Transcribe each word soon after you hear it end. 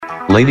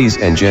Ladies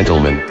and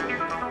gentlemen,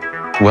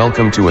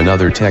 welcome to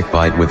another Tech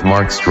Bite with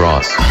Mark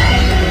Strauss.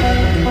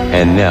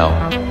 And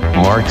now,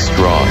 Mark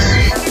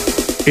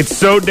Strauss. It's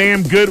so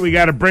damn good we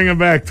got to bring him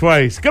back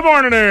twice. Good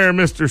morning there,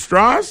 Mr.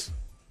 Strauss.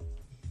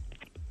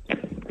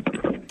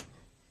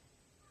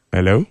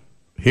 Hello?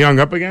 He hung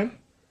up again?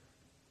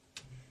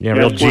 Yeah,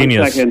 real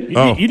genius. You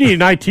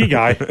need an IT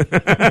guy.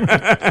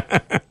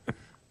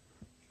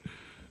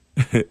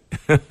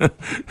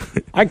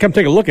 I can come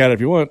take a look at it if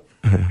you want.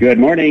 Good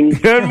morning.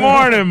 Good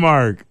morning,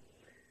 Mark.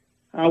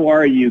 How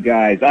are you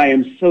guys? I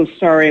am so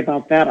sorry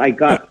about that. I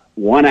got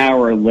 1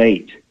 hour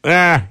late. You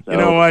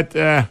know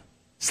what?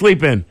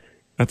 Sleep in.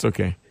 That's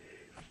okay.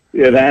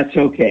 Yeah, that's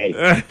okay.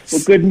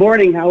 Well, good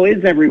morning. How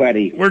is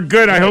everybody? We're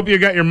good. I hope you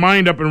got your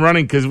mind up and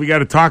running because we got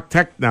to talk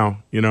tech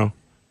now, you know.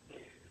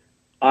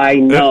 I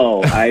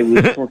know. I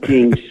was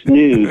working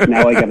snooze.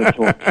 Now I got to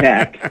talk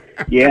tech.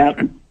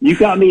 Yeah, you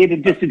got me at a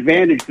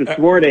disadvantage this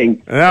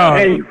morning. No,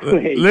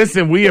 anyway.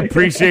 Listen, we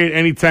appreciate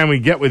any time we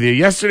get with you.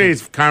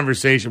 Yesterday's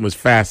conversation was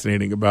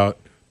fascinating about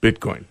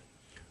Bitcoin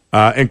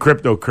and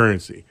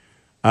cryptocurrency.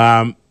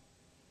 Do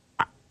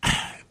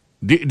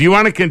you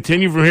want to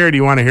continue from here, or do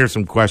you want to hear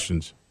some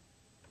questions?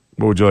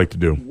 What would you like to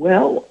do?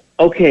 Well,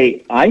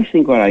 okay. I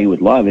think what I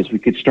would love is we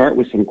could start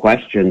with some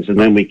questions, and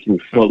then we can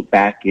float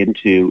back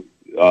into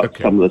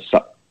some of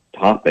the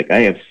topic. I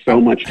have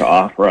so much to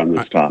offer on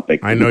this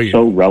topic. I know it's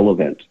so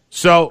relevant.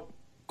 So,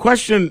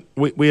 question,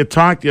 we had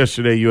talked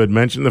yesterday, you had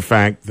mentioned the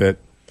fact that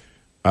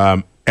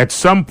at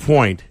some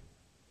point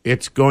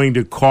it's going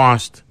to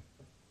cost,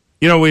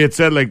 you know, we had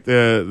said like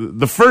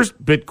the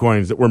first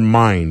Bitcoins that were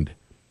mined,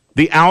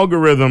 the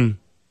algorithm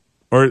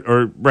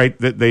right,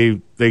 that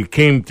they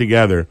came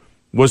together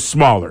was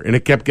smaller, and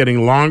it kept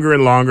getting longer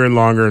and longer and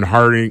longer and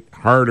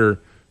harder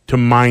to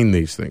mine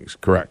these things,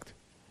 correct?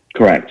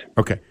 Correct.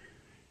 Okay.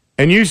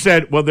 And you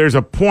said, well, there's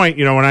a point,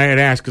 you know, when I had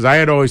asked, because I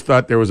had always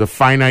thought there was a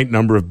finite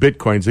number of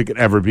Bitcoins that could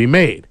ever be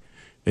made.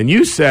 And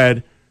you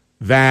said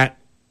that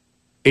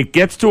it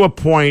gets to a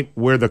point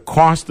where the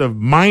cost of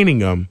mining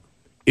them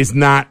is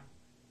not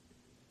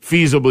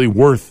feasibly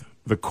worth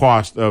the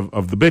cost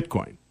of the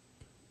Bitcoin.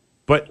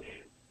 But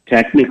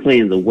technically,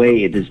 in the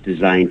way it is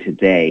designed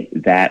today,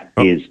 that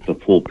is the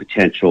full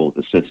potential of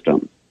the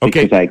system.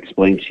 Okay. Because I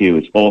explained to you,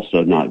 it's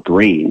also not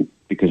green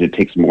because it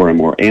takes more and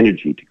more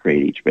energy to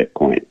create each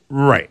Bitcoin.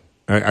 Right.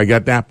 I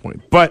got that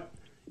point. But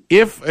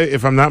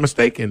if I'm not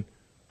mistaken,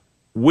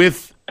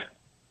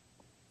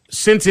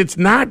 since it's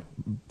not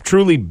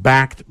truly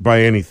backed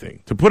by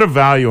anything, to put a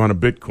value on a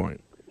Bitcoin,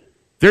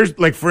 there's,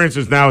 like, for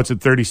instance, now it's at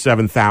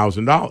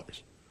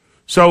 $37,000.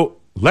 So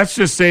let's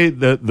just say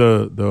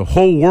the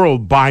whole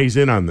world buys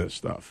in on this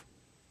stuff.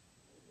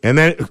 And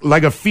then,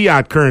 like a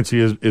fiat currency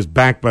is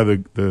backed by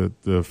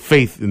the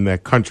faith in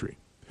that country.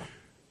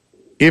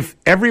 If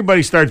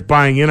everybody starts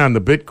buying in on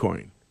the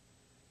Bitcoin,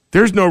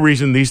 there's no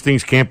reason these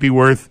things can't be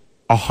worth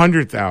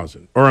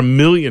 $100,000 or $1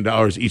 million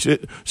each.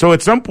 So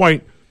at some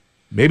point,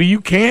 maybe you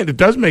can't. It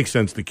does make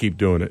sense to keep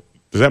doing it.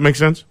 Does that make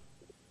sense?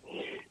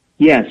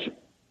 Yes,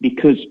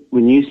 because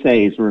when you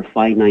say is there a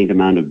finite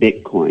amount of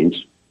Bitcoins,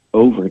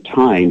 over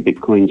time,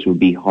 Bitcoins would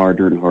be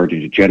harder and harder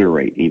to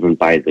generate, even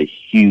by the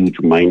huge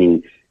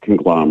mining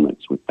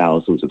conglomerates with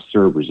thousands of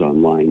servers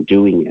online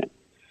doing it.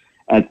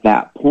 At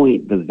that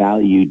point, the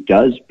value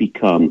does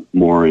become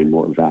more and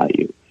more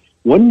value.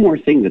 One more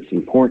thing that's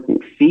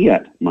important,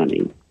 fiat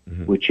money,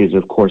 which is,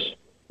 of course,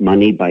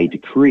 money by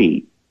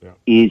decree,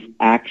 is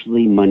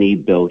actually money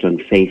built on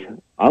faith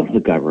of the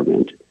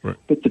government. Right.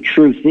 But the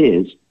truth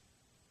is,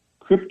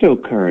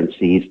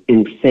 cryptocurrencies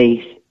in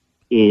faith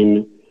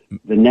in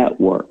the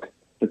network,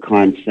 the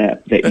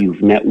concept that you've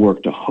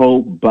networked a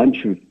whole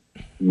bunch of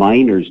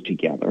miners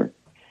together,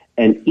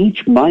 and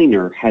each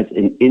miner has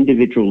an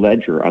individual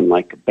ledger,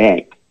 unlike a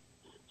bank.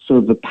 So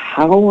the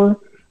power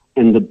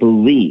and the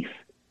belief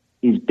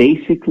is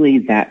basically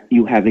that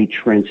you have a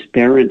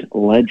transparent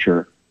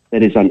ledger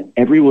that is on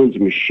everyone's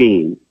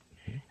machine.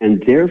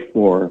 And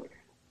therefore,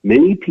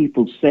 many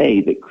people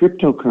say that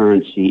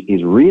cryptocurrency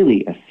is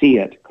really a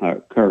fiat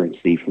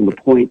currency from the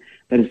point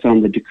that it's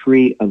on the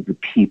decree of the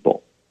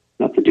people,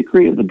 not the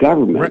decree of the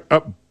government,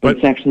 but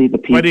it's actually the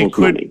people's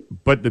money.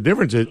 But the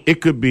difference is it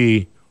could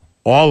be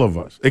all of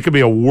us. It could be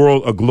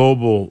a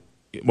global,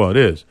 well, it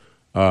is.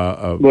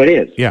 Well, it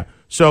is. Yeah.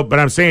 So, but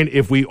I'm saying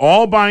if we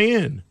all buy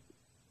in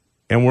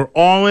and we're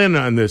all in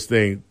on this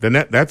thing, then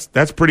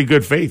that's pretty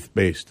good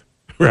faith-based,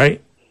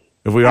 right?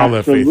 If we all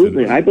have faith in it.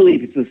 Absolutely. I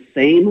believe it's the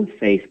same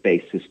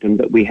faith-based system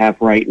that we have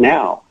right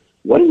now.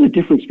 What is the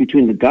difference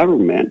between the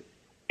government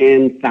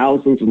and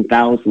thousands and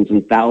thousands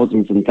and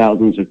thousands and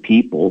thousands of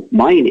people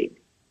mining?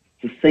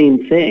 It's the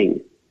same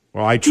thing.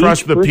 Well, I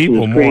trust the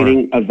people more.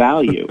 Creating a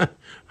value,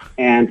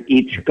 and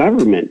each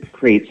government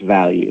creates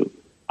value.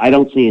 I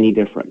don't see any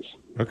difference.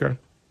 Okay.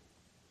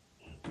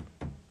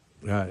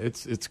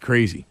 It's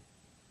crazy.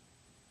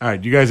 All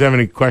right. Do you guys have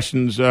any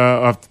questions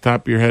off the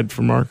top of your head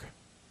for Mark?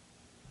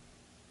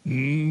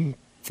 Not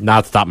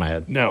off the top of my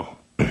head. No.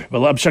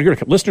 But I'm sure your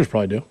listeners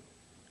probably do.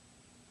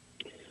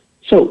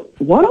 So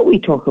why don't we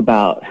talk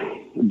about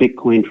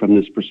Bitcoin from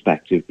this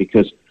perspective?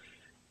 Because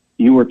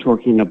we're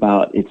talking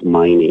about is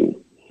mining.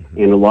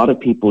 And a lot of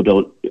people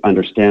don't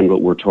understand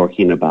what we're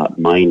talking about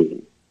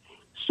mining.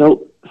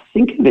 So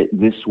think of it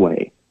this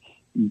way.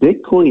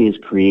 Bitcoin is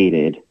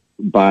created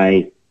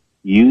by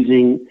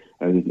using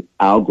an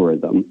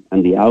algorithm,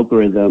 and the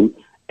algorithm,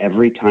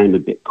 every time a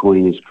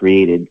Bitcoin is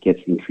created,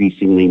 gets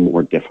increasingly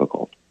more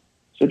difficult.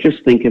 So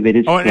just think of it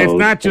as and it's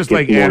not just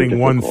like adding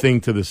one difficult.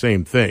 thing to the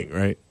same thing,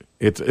 right?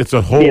 It's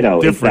a whole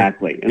different...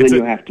 Exactly. And then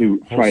you have to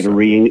try to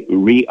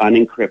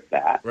unencrypt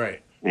that.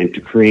 Right. And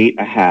to create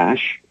a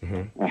hash.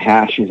 A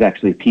hash is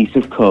actually a piece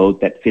of code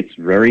that fits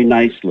very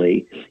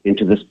nicely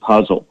into this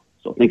puzzle.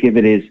 So think of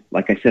it as,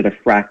 like I said, a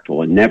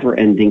fractal, a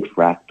never-ending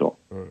fractal.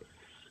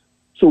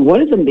 So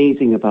what is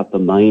amazing about the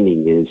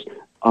mining is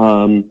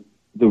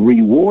the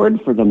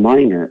reward for the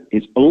miner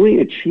is only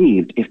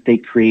achieved if they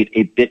create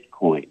a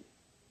Bitcoin.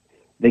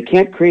 They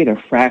can't create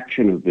a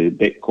fraction of the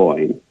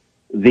Bitcoin.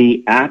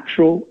 The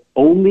actual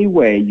only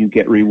way you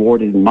get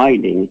rewarded in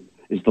mining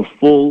is the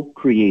full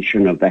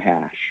creation of the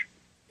hash.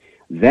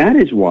 That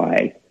is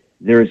why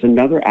there is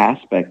another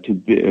aspect to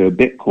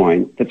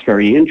Bitcoin that's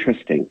very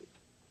interesting,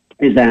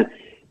 is that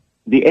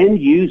the end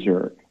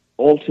user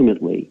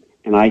ultimately,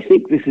 and I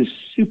think this is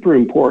super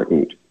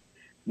important,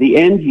 the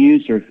end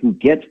user who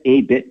gets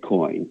a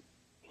Bitcoin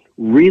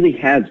really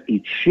has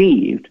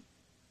achieved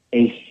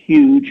a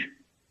huge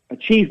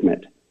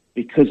achievement,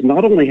 because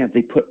not only have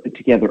they put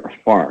together a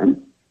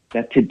farm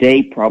that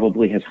today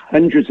probably has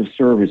hundreds of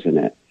servers in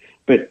it,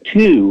 but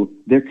two,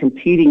 they're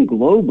competing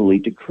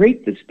globally to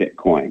create this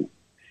Bitcoin.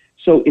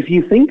 So if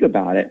you think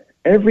about it,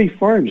 every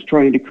farm is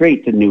trying to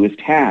create the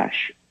newest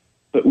hash,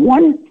 but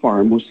one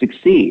farm will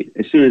succeed.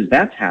 As soon as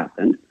that's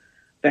happened,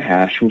 the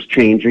hash will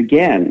change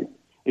again.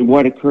 And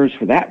what occurs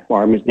for that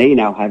farm is they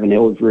now have an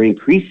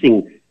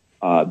ever-increasing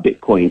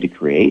Bitcoin to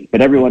create,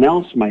 but everyone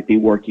else might be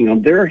working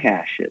on their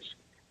hashes.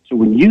 So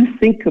when you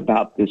think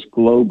about this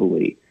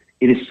globally,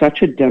 it is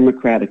such a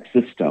democratic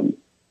system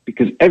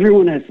because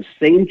everyone has the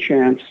same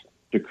chance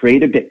to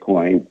create a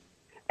Bitcoin,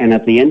 and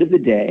at the end of the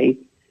day,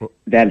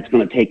 that it's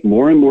going to take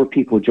more and more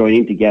people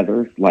joining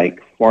together,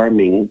 like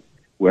farming,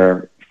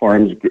 where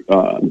farms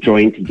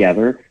join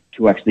together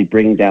to actually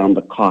bring down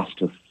the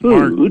cost of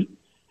food.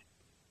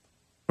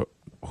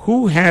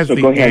 Who has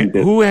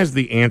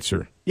the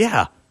answer?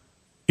 Yeah.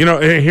 You know,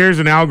 here's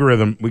an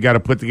algorithm we got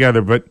to put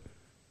together, but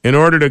in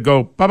order to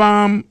go,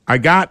 ba-bam, I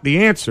got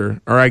the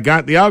answer, or I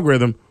got the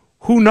algorithm,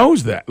 who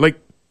knows that? Like,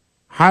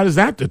 how is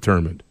that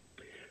determined?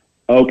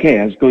 Okay,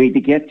 I was going to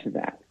get to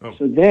that. Oh.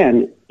 So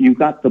then you've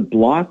got the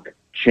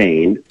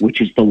blockchain, which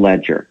is the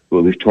ledger,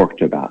 what we've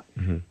talked about.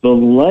 Mm-hmm. The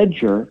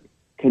ledger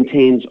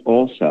contains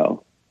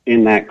also,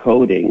 in that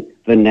coding,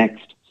 the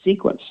next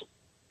sequence.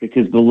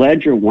 Because the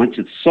ledger, once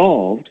it's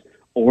solved,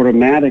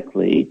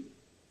 automatically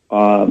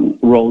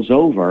rolls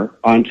over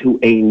onto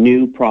a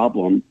new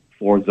problem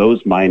for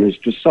those miners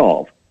to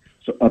solve.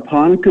 So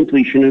upon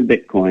completion of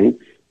Bitcoin,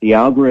 the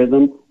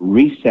algorithm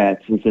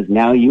resets and says,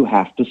 now you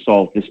have to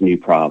solve this new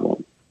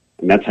problem.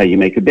 And that's how you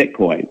make a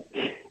Bitcoin.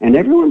 And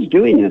everyone's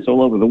doing this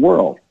all over the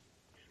world.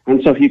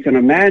 And so if you can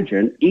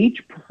imagine,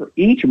 each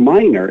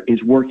miner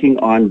is working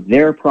on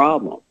their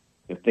problem.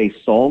 If they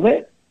solve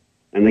it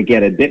and they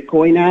get a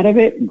Bitcoin out of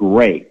it,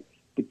 great.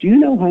 But do you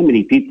know how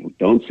many people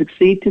don't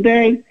succeed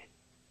today?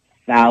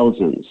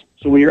 Thousands.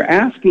 So when you're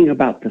asking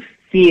about the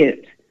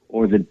fiat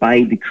or the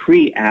by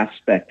decree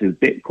aspect of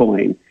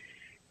Bitcoin,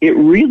 it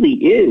really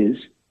is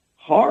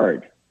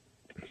hard.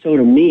 So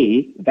to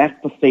me,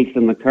 that's the faith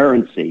in the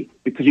currency,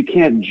 because you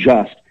can't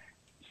just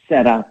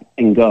set up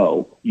and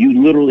go.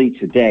 You literally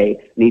today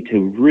need to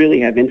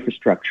really have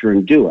infrastructure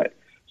and do it.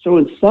 So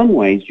in some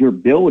ways, you're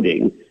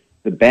building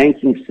the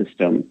banking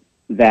system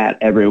that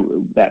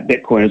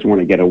Bitcoiners want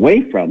to get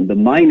away from. The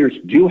miners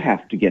do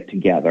have to get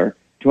together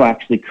to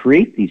actually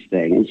create these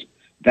things.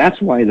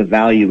 That's why the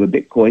value of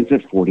Bitcoin is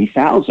at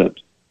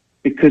 40,000,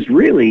 because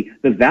really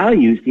the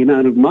value is the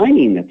amount of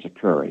mining that's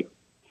occurring.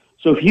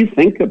 So if you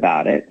think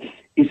about it,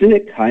 isn't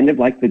it kind of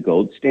like the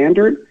gold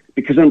standard?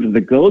 Because under the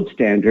gold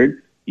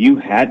standard, you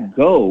had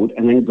gold,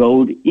 and then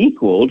gold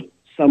equaled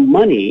some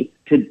money.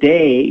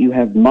 Today, you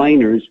have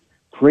miners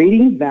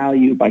creating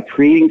value by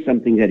creating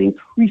something that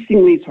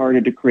increasingly is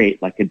harder to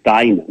create, like a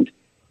diamond.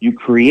 You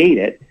create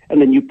it,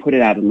 and then you put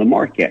it out in the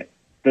market.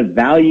 The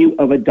value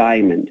of a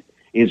diamond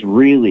is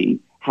really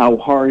how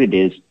hard it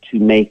is to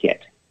make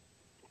it.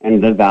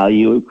 And the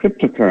value of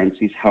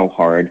cryptocurrency is how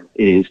hard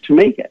it is to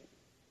make it.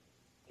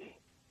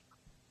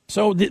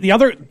 So the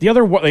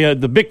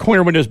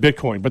Bitcoiner one is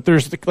Bitcoin, but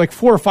there's like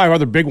 4 or 5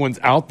 other big ones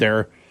out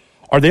there.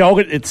 Are they all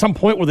at some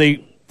point where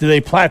do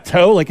they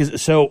plateau? Like, is it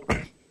so?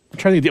 I'm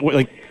trying to get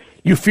like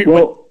you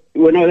feel.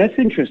 Well, no, that's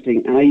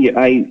interesting.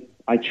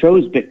 I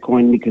chose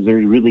Bitcoin because they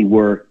really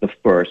were the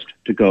first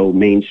to go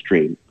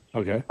mainstream.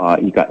 Okay.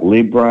 You got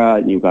Libra,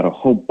 and you've got a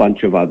whole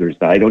bunch of others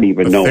that I don't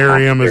even know.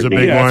 Ethereum is a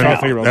big one.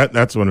 Yeah,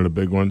 that's one of the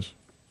big ones.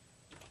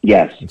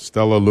 Yes. And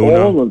Stellar Luna.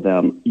 All of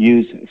them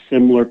use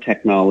similar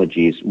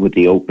technologies with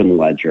the open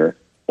ledger.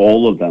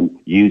 All of them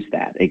use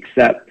that,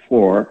 except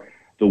for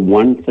the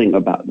one thing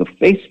about the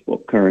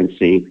Facebook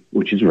currency,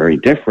 which is very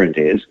different,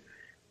 is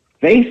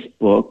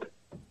Facebook,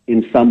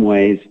 in some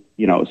ways,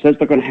 says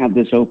they're going to have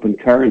this open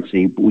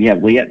currency, but we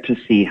have yet to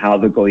see how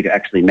they're going to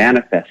actually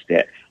manifest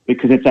it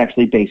because it's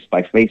actually based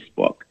by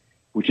Facebook,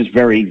 which is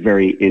very,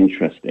 very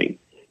interesting.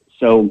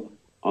 So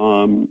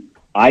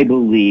I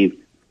believe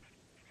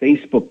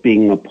Facebook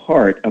being a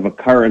part of a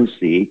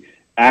currency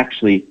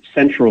actually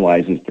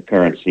centralizes the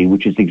currency,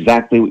 which is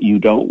exactly what you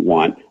don't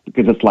want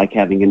because it's like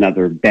having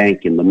another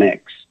bank in the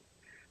mix.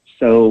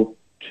 So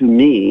to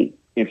me,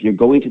 if you're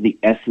going to the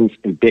essence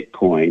of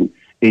Bitcoin,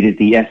 it is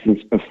the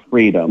essence of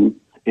freedom,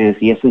 and it's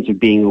the essence of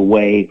being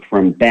away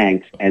from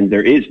banks, and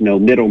there is no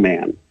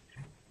middleman.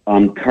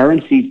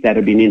 Currencies that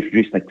are being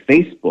introduced like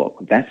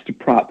Facebook, that's to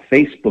prop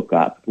Facebook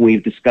up.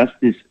 We've discussed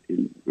this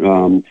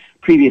in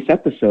previous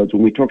episodes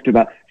when we talked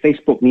about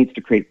Facebook needs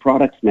to create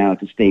products now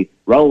to stay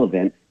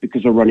relevant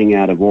because they're running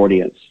out of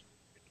audience.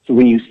 So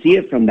when you see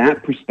it from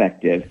that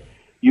perspective,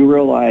 you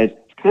realize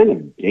it's kind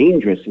of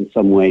dangerous in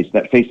some ways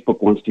that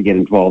Facebook wants to get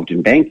involved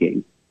in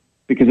banking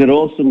because it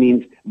also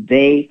means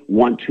they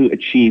want to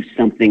achieve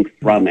something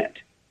from it.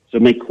 So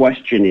my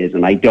question is,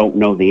 and I don't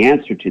know the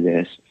answer to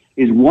this,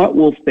 is what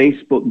will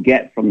Facebook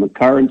get from the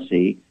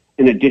currency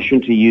in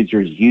addition to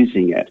users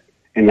using it?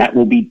 And that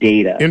will be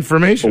data.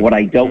 Information. But what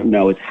I don't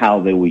know is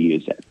how they will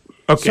use it.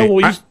 Okay.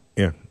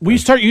 So we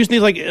start using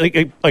these like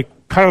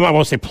kind of, I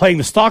want to say playing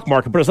the stock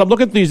market, but as I'm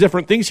looking at these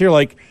different things here,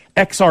 like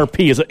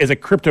XRP is a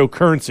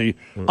cryptocurrency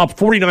up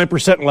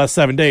 49% in the last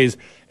 7 days.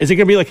 Is it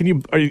going to be like,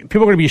 are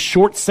people going to be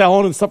short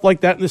selling and stuff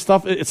like that and this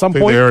stuff at some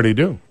point? They already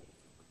do.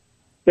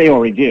 They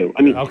already do.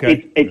 I mean,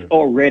 okay. it's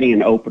already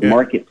an open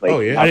marketplace. Oh,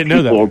 yeah. I didn't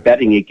know that. People are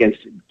betting against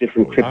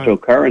different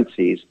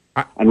cryptocurrencies.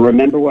 And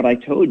remember what I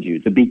told you.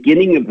 The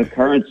beginning of the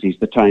currency is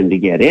the time to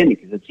get in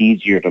because it's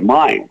easier to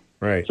mine.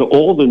 Right. So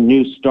all the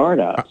new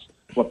startups,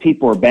 what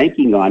people are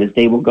banking on is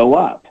they will go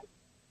up.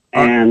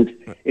 And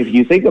if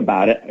you think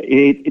about it,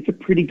 it's a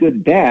pretty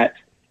good bet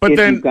if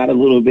you've got a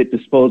little bit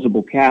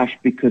disposable cash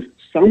because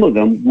some of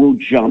them will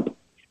jump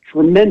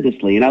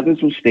tremendously and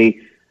others will stay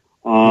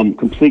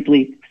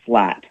completely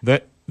flat.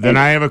 Then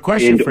I have a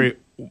question for you,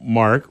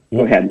 Mark.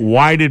 Go ahead.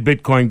 Why did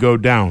Bitcoin go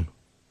down?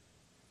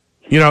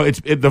 It's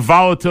the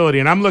volatility,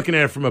 and I'm looking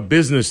at it from a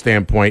business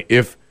standpoint.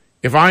 If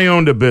I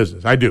owned a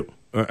business, I do.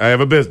 I have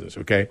a business,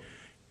 okay?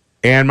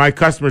 And my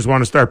customers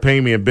want to start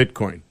paying me in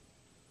Bitcoin.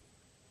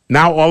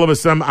 Now, all of a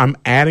sudden, I'm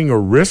adding a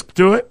risk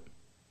to it?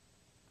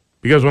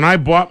 Because when I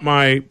bought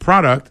my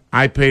product,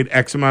 I paid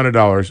X amount of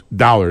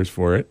dollars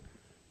for it.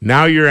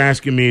 Now you're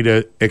asking me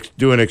to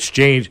do an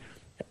exchange.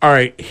 All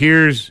right,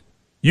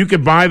 you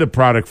could buy the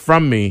product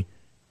from me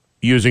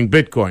using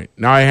Bitcoin.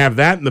 Now I have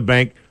that in the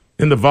bank,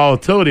 and the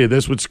volatility of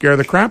this would scare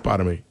the crap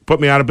out of me, put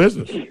me out of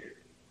business.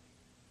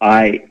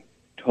 I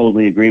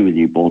totally agree with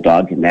you,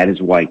 Bulldog, and that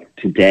is why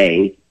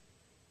today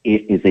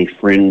it is a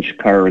fringe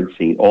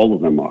currency. All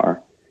of them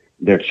are.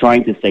 They're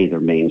trying to say they're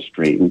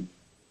mainstream,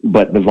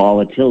 but the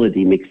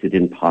volatility makes it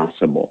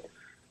impossible.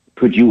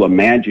 Could you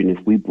imagine if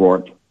we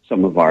brought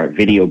some of our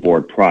video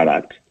board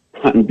product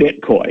on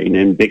Bitcoin,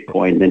 and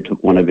Bitcoin then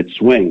took one of its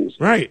swings?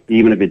 Right.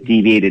 Even if it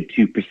deviated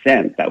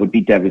 2%, that would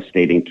be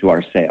devastating to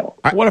our sale.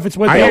 What if it's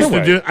went the other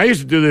way? I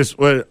used to do this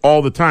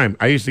all the time.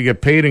 I used to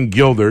get paid in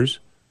guilders.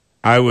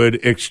 I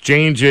would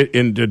exchange it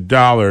into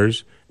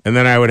dollars, and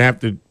then I would have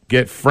to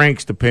get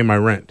francs to pay my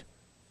rent.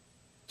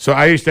 So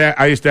I used to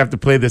have to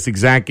play this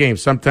exact game.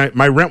 Sometimes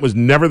my rent was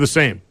never the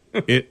same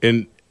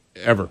in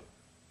ever.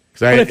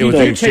 It was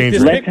an exchange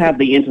rate. Let's have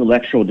the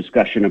intellectual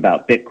discussion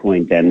about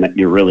Bitcoin then that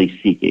you're really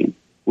seeking,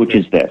 which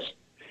is this.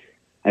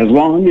 As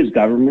long as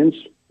governments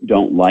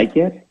don't like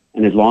it,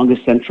 and as long as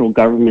central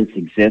governments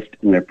exist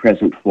in their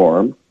present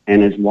form,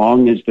 and as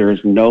long as there is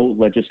no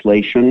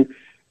legislation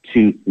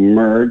to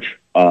merge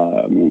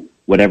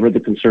whatever the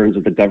concerns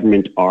of the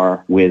government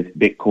are with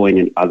Bitcoin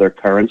and other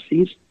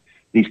currencies,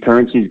 these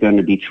currencies are going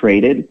to be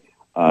traded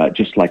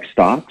just like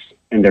stocks,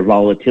 and their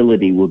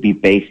volatility will be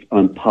based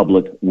on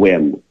public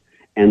whim.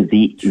 And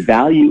the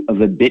value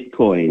of a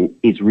Bitcoin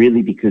is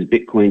really because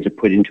Bitcoins are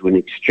put into an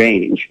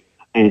exchange,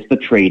 and it's the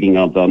trading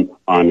of them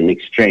on an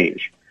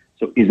exchange.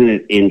 So isn't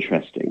it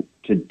interesting?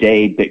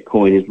 Today,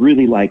 Bitcoin is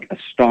really like a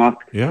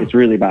stock. Yeah. It's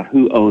really about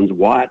who owns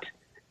what,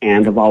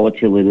 and the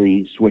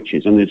volatility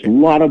switches. And there's a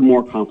lot of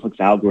more complex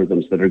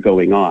algorithms that are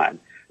going on.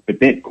 But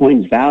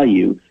Bitcoin's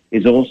value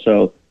is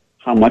also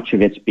how much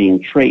of it's being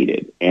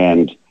traded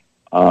and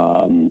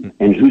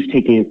who's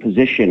taking a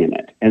position in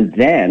it. And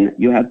then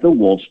you have the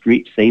Wall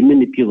Street, same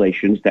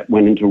manipulations that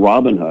went into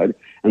Robinhood,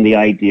 and the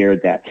idea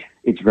that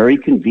it's very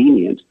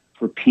convenient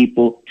for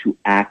people to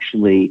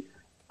actually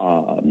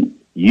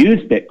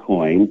use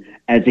Bitcoin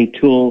as a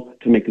tool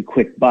to make a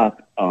quick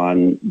buck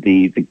on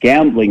the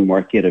gambling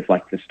market of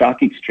like the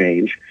stock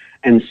exchange.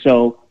 And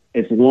so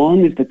as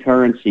long as the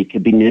currency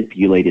can be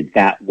manipulated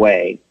that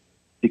way,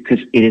 because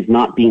it is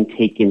not being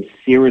taken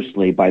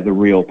seriously by the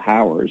real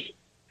powers,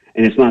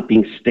 and it's not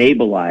being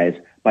stabilized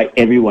by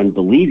everyone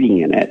believing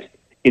in it,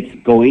 it's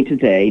going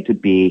today to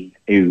be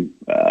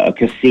a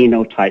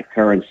casino-type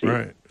currency.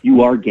 Right.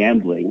 You are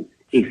gambling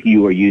if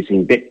you are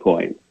using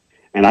Bitcoin.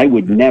 And I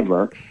would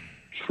never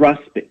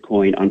trust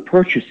Bitcoin on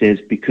purchases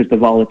because the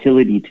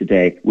volatility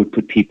today would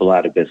put people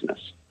out of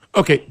business.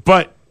 Okay,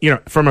 but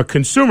from a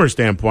consumer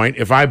standpoint,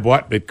 if I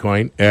bought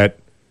Bitcoin at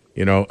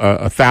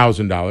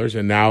 $1,000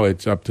 and now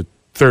it's up to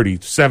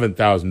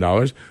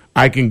 $37,000,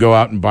 I can go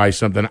out and buy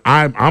something.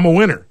 I'm a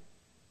winner,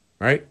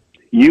 right?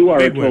 You are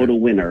Big a total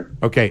winner.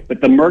 Okay,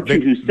 but the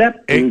merchant who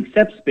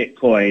accepts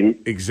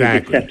Bitcoin is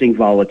accepting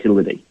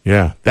volatility.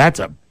 Yeah, that's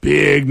a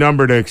big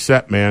number to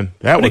accept, man.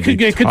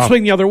 It could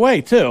swing the other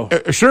way too.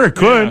 Sure, it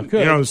could.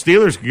 Yeah, the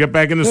Steelers could get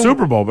back in the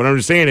Super Bowl, but I'm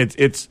just saying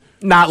it's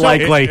not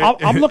likely.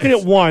 I'm looking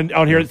at one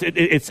out here.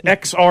 It's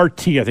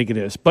XRT, I think it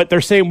is. But they're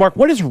saying, Mark,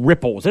 what is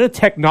Ripple? Is that a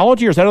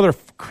technology or is that another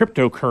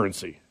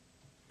cryptocurrency?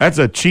 That's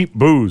a cheap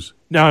booze.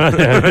 No.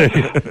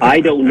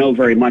 I don't know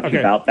very much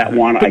about that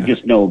one. I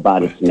just know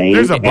about its name.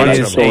 There's a bunch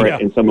and I saw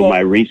it in some of my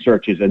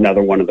research is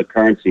another one of the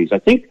currencies. I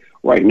think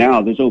right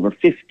now there's over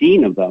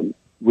 15 of them,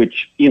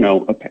 which,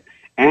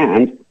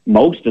 and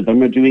most of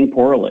them are doing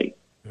poorly.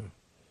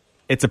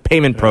 It's a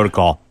payment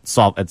protocol. It's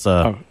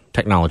a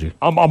technology.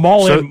 I'm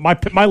all in.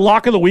 My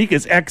lock of the week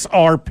is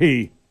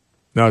XRP.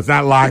 No, it's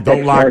not lock.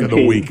 Don't lock of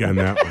the week on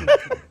that one.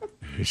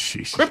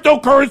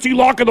 Cryptocurrency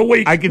lock of the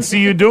week. I can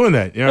see you doing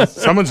that.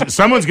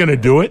 Someone's going to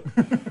do it.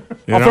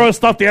 I'll throw a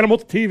stuffed animal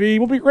at the TV.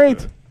 We'll be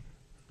great.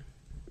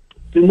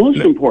 The most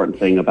important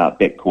thing about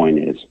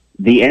Bitcoin is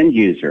the end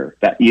user,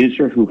 that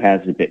user who has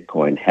a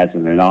Bitcoin, has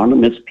an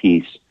anonymous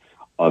piece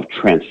of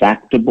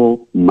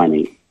transactable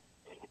money.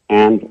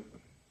 And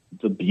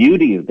the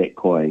beauty of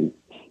Bitcoin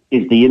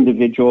is the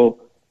individual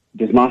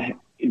that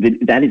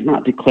is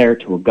not declared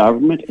to a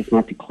government. It's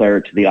not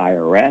declared to the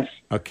IRS.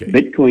 Okay.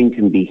 Bitcoin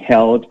can be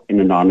held in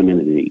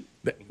anonymity.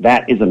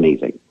 That is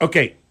amazing.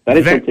 Okay. That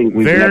is something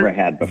we've never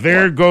had before.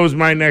 There goes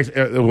my next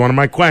one of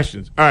my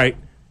questions. All right.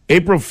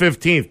 April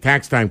 15th,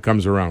 tax time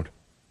comes around.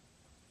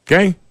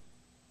 Okay?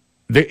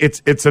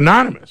 It's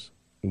anonymous.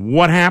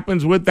 What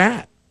happens with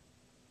that?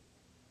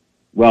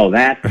 Well,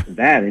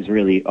 that is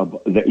really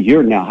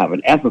you now have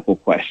an ethical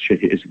question: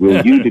 is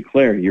will you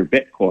declare your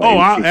Bitcoin?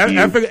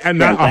 And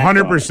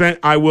 100%,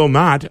 I will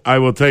not. I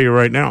will tell you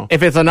right now.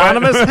 If it's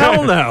anonymous,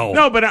 hell no.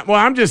 No, but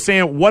I'm just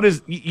saying. What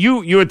is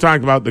you had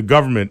talked about? The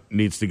government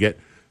needs to get.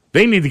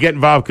 They need to get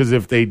involved because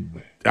if they,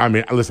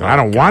 listen, I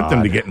don't want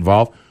them to get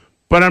involved,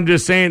 but I'm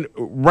just saying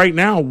right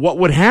now, what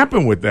would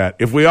happen with that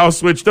if we all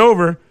switched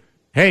over?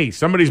 Hey,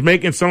 somebody's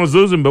making, someone's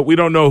losing, but we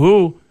don't know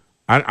who.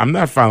 I'm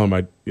not filing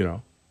my,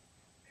 Well,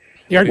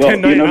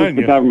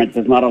 the government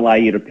does not allow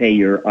you to pay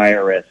your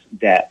IRS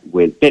debt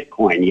with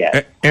Bitcoin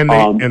yet,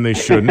 and they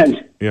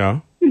shouldn't.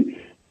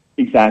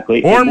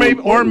 Exactly. Or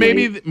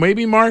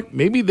maybe Mark,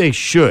 maybe they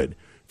should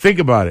think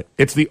about it.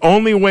 It's the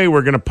only way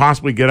we're going to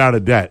possibly get out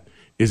of debt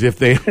is if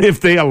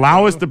they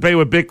allow us to pay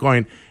with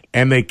Bitcoin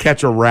and they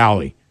catch a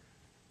rally,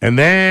 and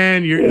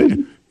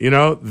then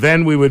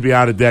then we would be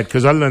out of debt.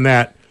 Because other than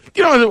that,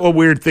 a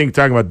weird thing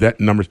talking about debt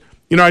numbers.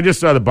 I just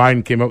saw that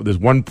Biden came up with this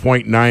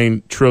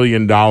 $1.9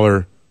 trillion.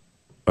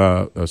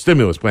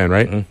 Stimulus plan,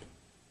 right?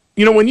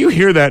 Mm-hmm. When you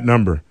hear that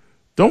number,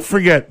 don't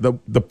forget the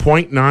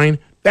 0.9.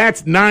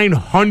 That's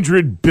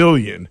 900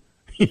 billion.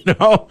 It's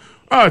not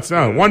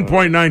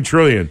 1.9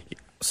 trillion.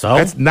 So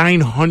that's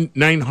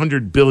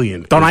 900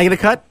 billion. Don't I get a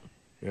cut?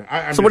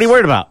 Yeah, what are you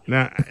worried about?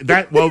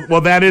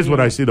 That is what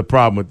I see the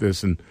problem with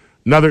this, and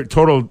another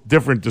total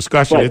different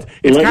discussion. But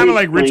it's kind of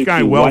like rich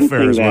guy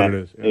welfare is what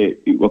it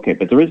is. Okay,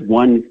 but there is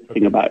one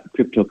thing about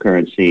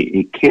cryptocurrency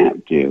it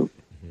can't do,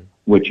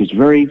 which is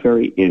very,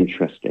 very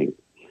interesting,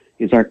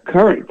 is our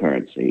current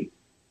currency,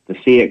 the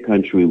fiat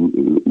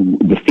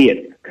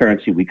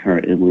currency we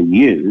currently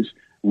use,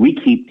 we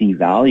keep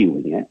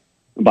devaluing it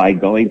by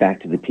going back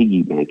to the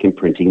piggy bank and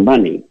printing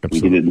money.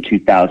 Absolutely. We did it in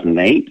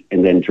 2008,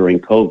 and then during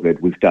COVID,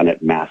 we've done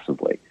it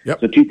massively. Yep.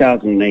 So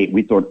 2008,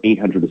 we thought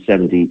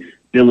 870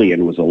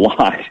 billion was a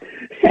lot,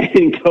 and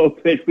in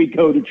COVID, we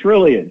go to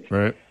trillions.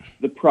 Right.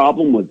 The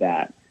problem with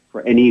that,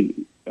 for any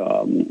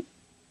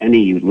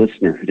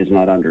listener who does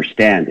not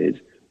understand, is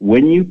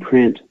when you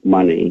print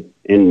money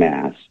in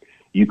mass,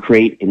 you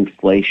create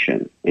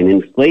inflation. And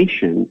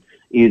inflation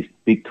is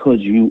because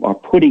you are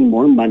putting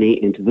more money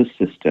into the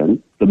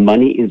system. The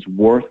money is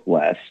worth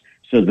less,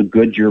 so the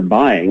good you're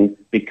buying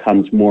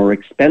becomes more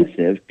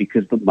expensive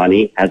because the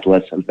money has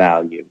less of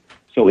value.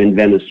 So in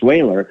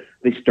Venezuela,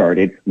 they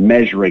started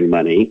measuring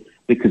money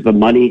because the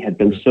money had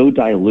been so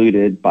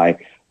diluted by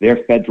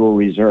their Federal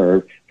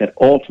Reserve that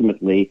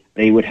ultimately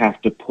they would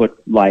have to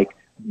put like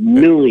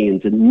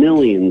millions and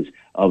millions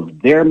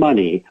of their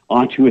money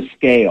onto a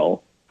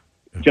scale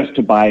just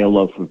to buy a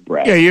loaf of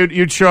bread. Yeah,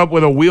 you'd show up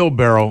with a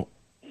wheelbarrow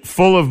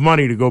full of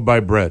money to go buy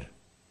bread.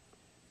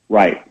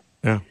 Right.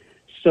 Yeah.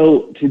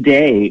 So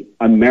today,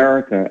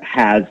 America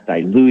has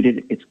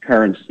diluted its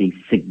currency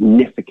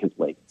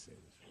significantly.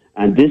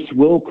 And this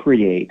will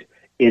create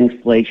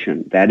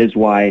inflation. That is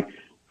why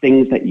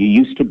things that you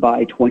used to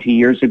buy 20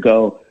 years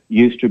ago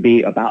used to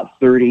be about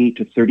 30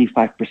 to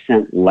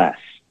 35% less.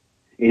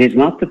 It is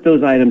not that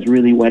those items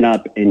really went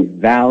up in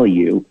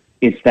value.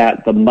 It's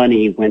that the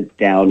money went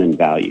down in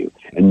value.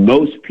 And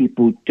most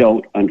people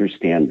don't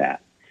understand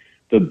that.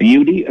 the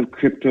beauty of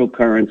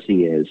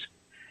cryptocurrency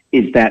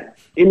is that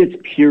in its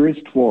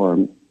purest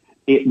form,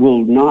 it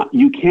will not,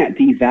 you can't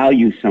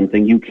devalue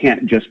something you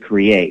can't just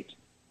create.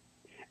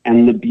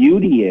 And the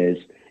beauty is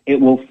it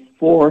will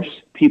force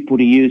people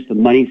to use the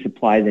money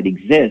supply that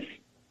exists,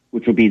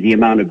 which will be the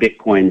amount of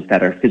Bitcoins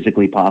that are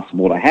physically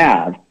possible to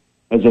have,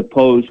 as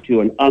opposed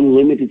to an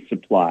unlimited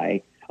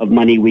supply of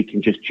money we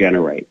can just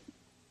generate.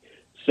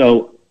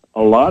 So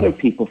a lot of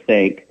people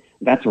think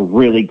that's a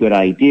really good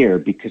idea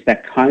because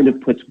that kind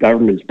of puts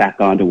governments back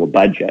onto a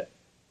budget.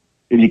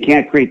 If you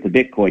can't create the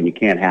Bitcoin, you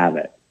can't have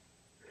it.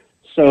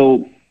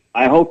 So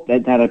I hope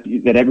that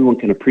everyone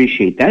can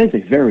appreciate that is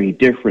a very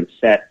different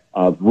set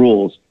of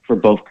rules for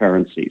both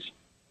currencies.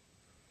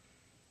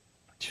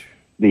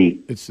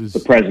 The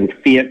present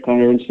fiat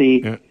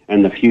currency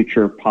and the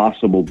future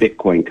possible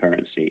Bitcoin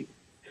currency.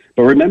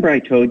 But remember I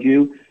told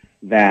you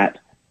that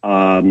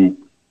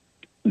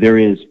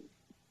there's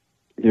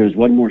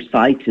one more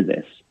side to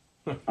this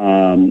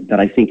that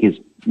I think is,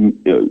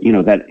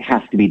 that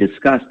has to be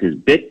discussed is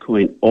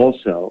Bitcoin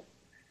also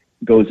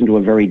goes into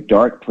a very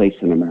dark place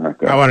in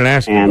America. I wanted to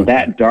ask you and about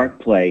that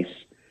dark place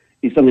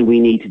is something we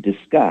need to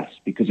discuss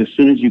because as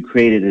soon as you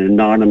created an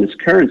anonymous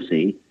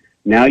currency,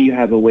 now you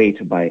have a way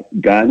to buy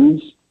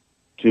guns,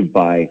 to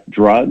buy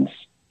drugs,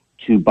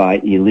 to buy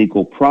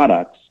illegal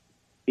products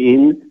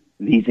in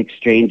these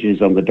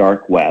exchanges on the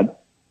dark web,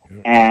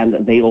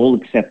 and they all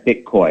accept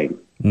Bitcoin.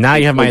 Now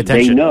you have my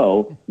attention. They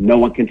know no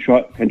one can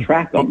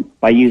track them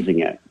by using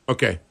it.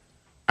 Okay.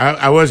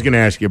 I was going to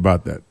ask you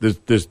about that,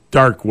 this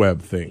dark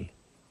web thing.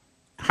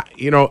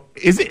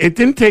 It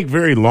didn't take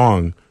very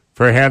long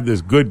for to have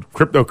this good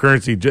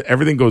cryptocurrency.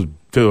 Everything goes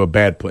to a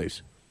bad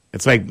place.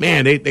 It's like,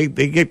 man, they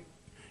get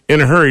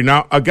in a hurry.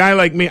 Now, a guy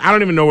like me, I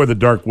don't even know where the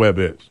dark web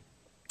is.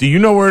 Do you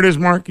know where it is,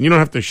 Mark? And you don't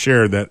have to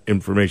share that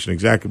information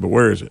exactly, but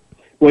where is it?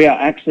 Well, yeah,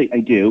 actually, I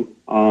do.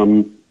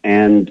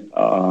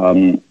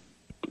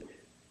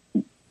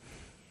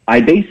 I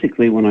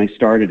basically, when I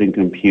started in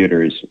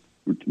computers,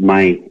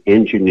 my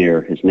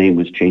engineer, his name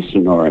was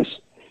Jason Norris,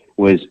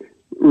 was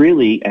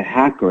really a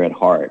hacker at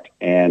heart,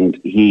 and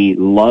he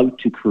loved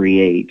to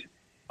create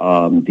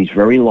these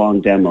very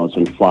long demos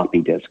on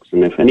floppy disks.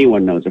 And if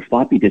anyone knows, a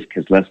floppy disk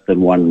has less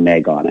than 1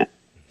 meg on it.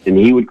 And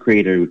he would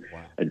create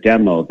a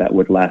demo that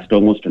would last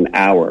almost an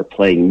hour,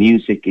 playing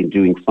music and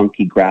doing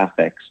funky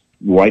graphics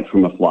right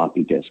from a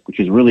floppy disk, which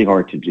is really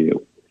hard to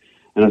do.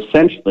 And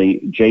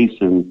essentially,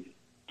 Jason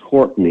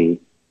taught me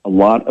a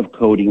lot of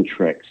coding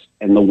tricks.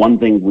 And the one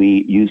thing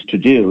we used to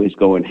do is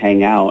go and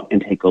hang out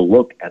and take a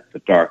look at the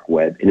dark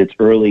web in its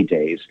early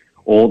days,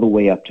 all the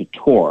way up to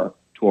Tor.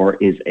 Tor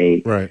is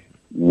a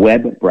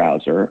web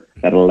browser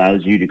that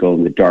allows you to go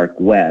in the dark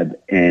web,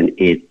 and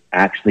it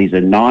actually is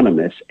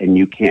anonymous, and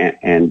you can't,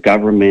 and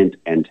government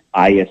and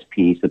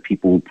ISPs, the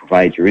people who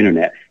provide your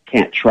internet,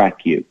 can't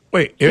track you.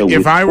 Wait,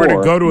 if I were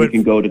to go to it, you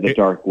can go to the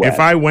dark web. If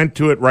I went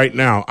to it right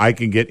now, I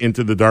can get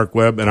into the dark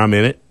web and I'm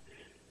in it?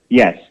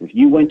 Yes, if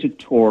you went to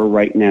Tor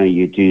right now,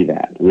 you do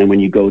that. And then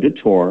when you go to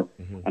Tor,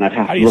 and I'd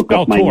have to look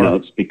up my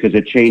notes because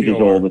it changes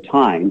all the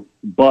time,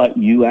 but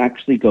you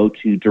actually go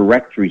to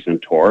directories in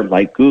Tor,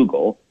 like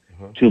Google,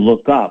 to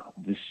look up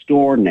the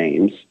store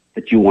names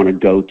that you want to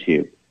go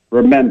to.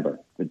 Remember,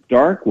 the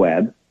dark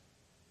web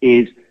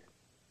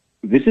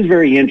this is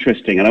very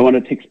interesting, and I want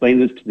to explain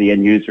this to the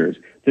end users.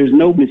 There's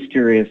no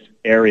mysterious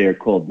area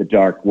called the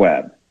dark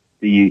web.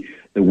 The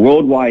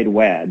World Wide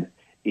Web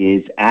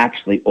is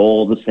actually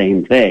all the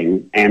same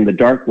thing, and the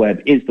dark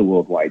web is the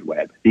World Wide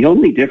Web. The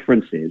only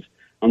difference is,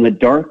 on the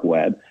dark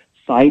web,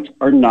 sites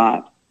are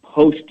not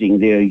posting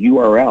their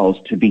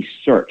URLs to be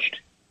searched.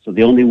 So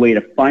the only way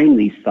to find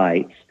these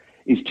sites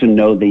is to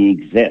know they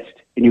exist,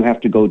 and you have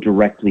to go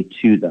directly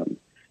to them.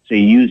 So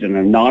you use an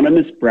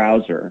anonymous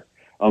browser,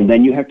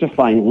 then you have to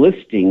find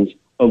listings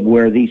of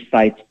where these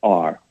sites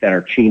are that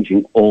are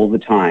changing all the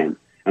time.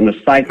 And the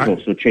sites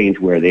also change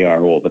where they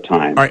are all the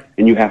time.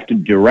 And you have to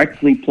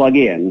directly plug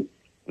in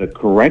the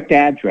correct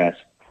address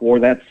for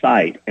that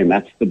site, and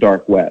that's the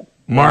dark web.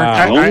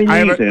 Mark, we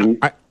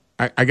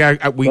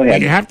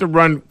have to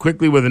run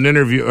quickly with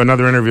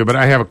another interview, but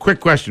I have a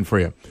quick question for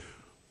you.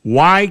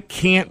 Why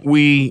can't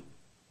we,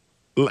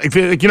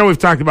 we've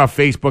talked about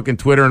Facebook and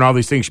Twitter and all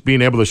these things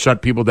being able to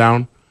shut people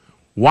down.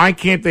 Why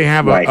can't they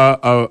have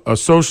a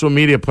social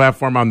media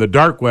platform on the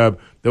dark web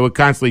that would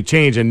constantly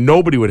change and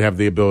nobody would have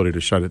the ability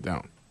to shut it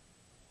down?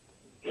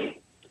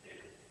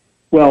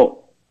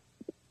 Well,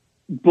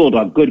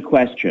 Bulldog, good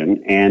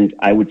question. And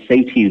I would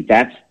say to you,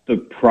 that's the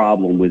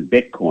problem with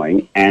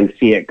Bitcoin and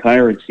fiat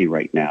currency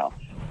right now,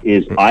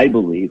 is I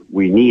believe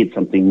we need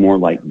something more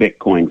like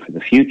Bitcoin for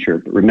the future.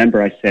 But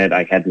remember, I said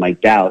I had my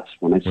doubts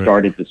when I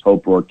started this whole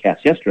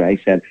broadcast yesterday. I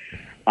said,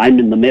 I'm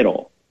in the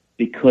middle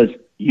because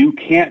you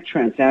can't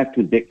transact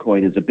with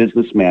Bitcoin as a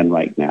businessman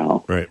right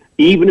now.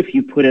 Even if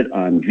you put it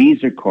on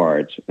Visa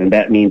cards, and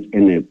that means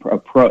in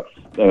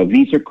the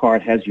Visa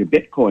card has your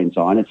Bitcoins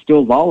on, it's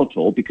still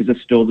volatile because it's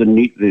still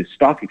the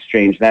stock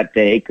exchange that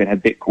day could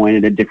have Bitcoin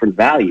at a different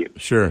value.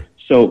 Sure.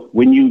 So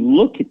when you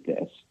look at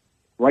this,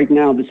 right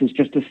now this is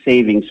just a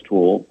savings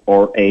tool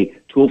or a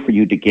tool for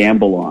you to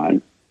gamble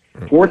on.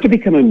 For it to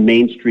become a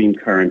mainstream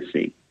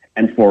currency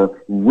and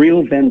for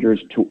real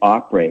vendors to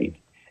operate,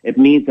 it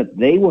means that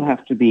they will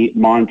have to be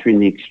monitoring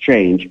the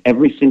exchange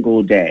every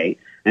single day,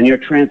 and your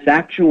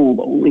transaction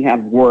will only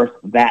have worth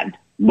that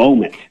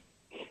moment.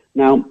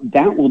 Now,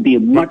 that will be a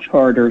much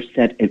harder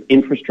set of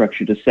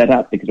infrastructure to set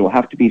up because it will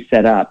have to be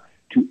set up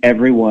to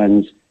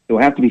everyone's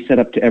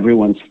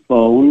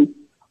phone,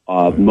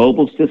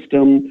 mobile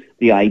system.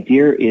 The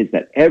idea is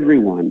that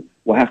everyone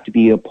will have to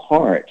be a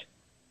part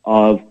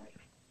of,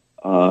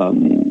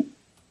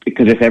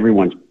 because if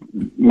everyone's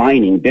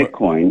mining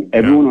Bitcoin,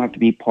 everyone will have to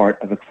be part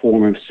of a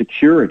form of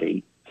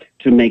security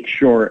to make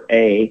sure,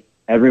 A,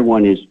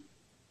 everyone is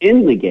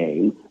in the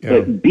game,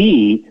 but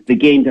B, the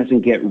game doesn't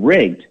get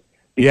rigged.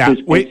 Yeah,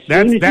 wait,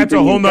 that's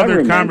a whole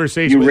nother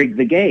conversation. You rig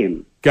the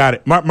game. Got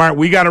it. Mark,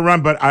 we got to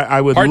run, but I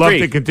would Part love three.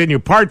 to continue.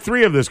 Part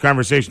 3 of this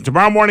conversation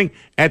tomorrow morning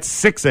at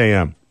 6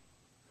 a.m.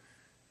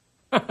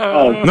 No,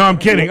 I'm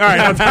kidding. All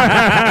right.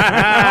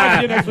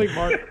 See you next week,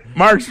 Mark.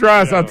 Mark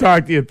Strauss, I'll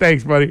talk to you.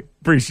 Thanks, buddy.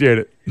 Appreciate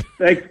it.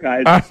 Thanks,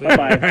 guys.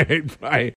 Bye-bye. Bye.